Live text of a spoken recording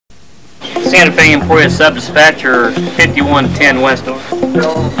Santa Fe Emporia Sub-Dispatcher 5110 Westor.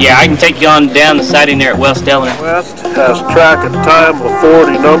 Yeah, I can take you on down the siding there at West Delaware. West has track and time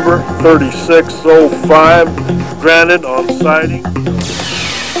authority number 3605, granted on siding.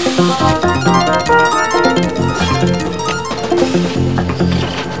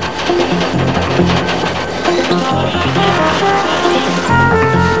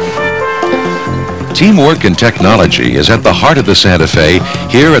 Teamwork and technology is at the heart of the Santa Fe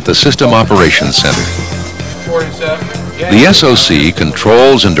here at the System Operations Center. The SOC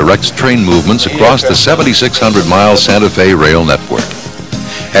controls and directs train movements across the 7,600-mile Santa Fe rail network.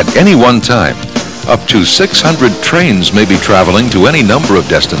 At any one time, up to 600 trains may be traveling to any number of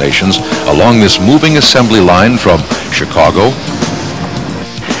destinations along this moving assembly line from Chicago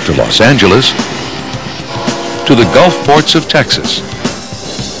to Los Angeles to the Gulf ports of Texas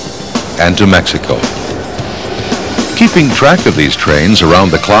and to Mexico. Keeping track of these trains around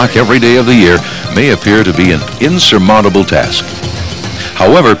the clock every day of the year may appear to be an insurmountable task.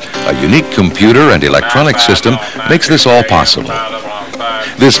 However, a unique computer and electronic system makes this all possible.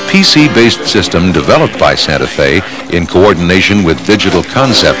 This PC-based system developed by Santa Fe in coordination with Digital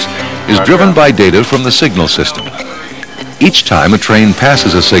Concepts is driven by data from the signal system. Each time a train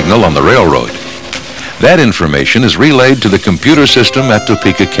passes a signal on the railroad, that information is relayed to the computer system at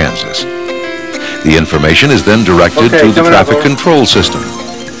Topeka, Kansas. The information is then directed to the traffic control system.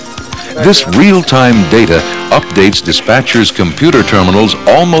 This real-time data updates dispatchers' computer terminals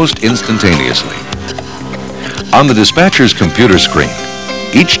almost instantaneously. On the dispatcher's computer screen,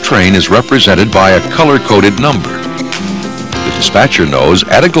 each train is represented by a color-coded number. The dispatcher knows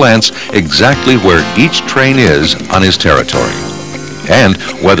at a glance exactly where each train is on his territory, and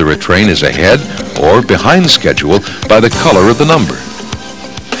whether a train is ahead or behind schedule by the color of the number.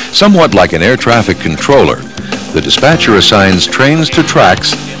 Somewhat like an air traffic controller, the dispatcher assigns trains to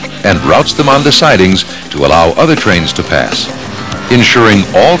tracks and routes them onto sidings to allow other trains to pass, ensuring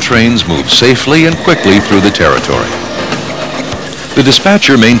all trains move safely and quickly through the territory. The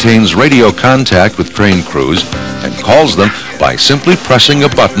dispatcher maintains radio contact with train crews and calls them by simply pressing a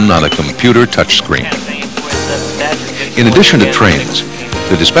button on a computer touchscreen. In addition to trains,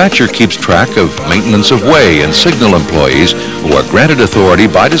 the dispatcher keeps track of maintenance of way and signal employees who are granted authority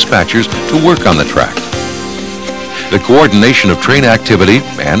by dispatchers to work on the track. The coordination of train activity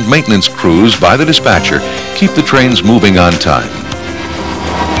and maintenance crews by the dispatcher keep the trains moving on time.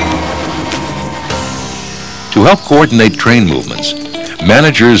 To help coordinate train movements,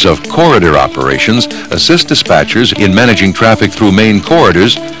 managers of corridor operations assist dispatchers in managing traffic through main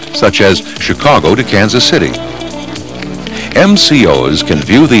corridors such as Chicago to Kansas City. MCOs can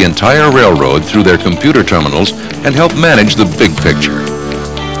view the entire railroad through their computer terminals and help manage the big picture.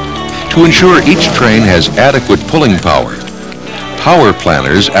 To ensure each train has adequate pulling power, power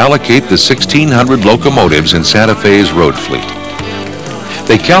planners allocate the 1,600 locomotives in Santa Fe's road fleet.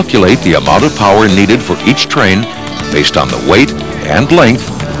 They calculate the amount of power needed for each train based on the weight and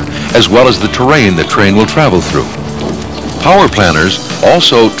length, as well as the terrain the train will travel through. Power planners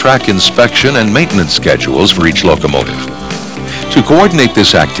also track inspection and maintenance schedules for each locomotive. To coordinate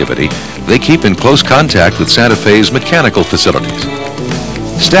this activity, they keep in close contact with Santa Fe's mechanical facilities.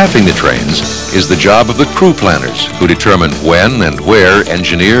 Staffing the trains is the job of the crew planners, who determine when and where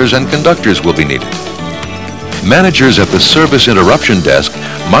engineers and conductors will be needed. Managers at the Service Interruption Desk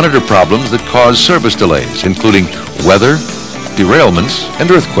monitor problems that cause service delays, including weather, derailments,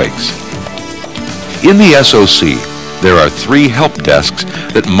 and earthquakes. In the SOC, there are 3 help desks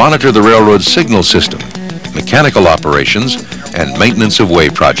that monitor the railroad signal system, mechanical operations, and maintenance of way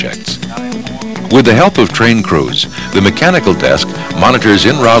projects. With the help of train crews, the mechanical desk monitors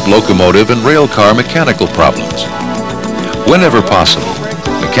en route locomotive and rail car mechanical problems. Whenever possible,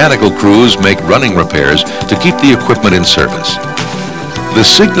 mechanical crews make running repairs to keep the equipment in service. The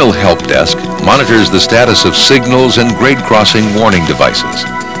signal help desk monitors the status of signals and grade crossing warning devices.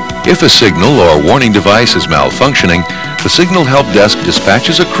 If a signal or warning device is malfunctioning, the signal help desk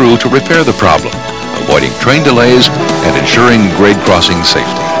dispatches a crew to repair the problem, avoiding train delays and ensuring grade crossing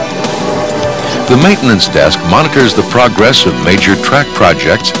safety. The maintenance desk monitors the progress of major track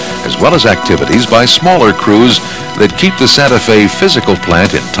projects as well as activities by smaller crews that keep the Santa Fe physical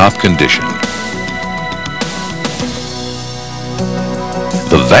plant in top condition.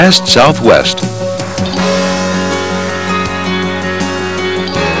 The vast Southwest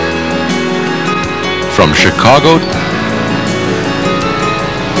from Chicago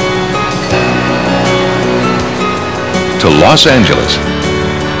to Los Angeles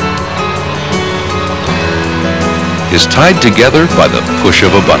is tied together by the push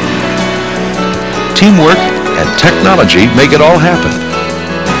of a button. Teamwork and technology make it all happen.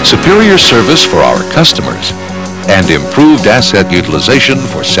 superior service for our customers, and improved asset utilization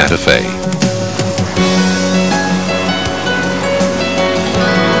for Santa Fe.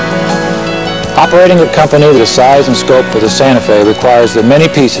 Operating a company the size and scope of the Santa Fe requires that many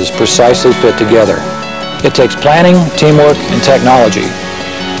pieces precisely fit together. It takes planning, teamwork, and technology.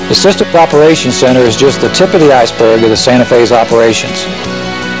 The Systems Operations Center is just the tip of the iceberg of the Santa Fe's operations.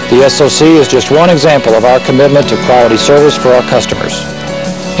 The SOC is just one example of our commitment to quality service for our customers.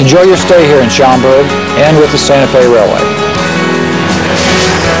 Enjoy your stay here in Schaumburg and with the Santa Fe Railway.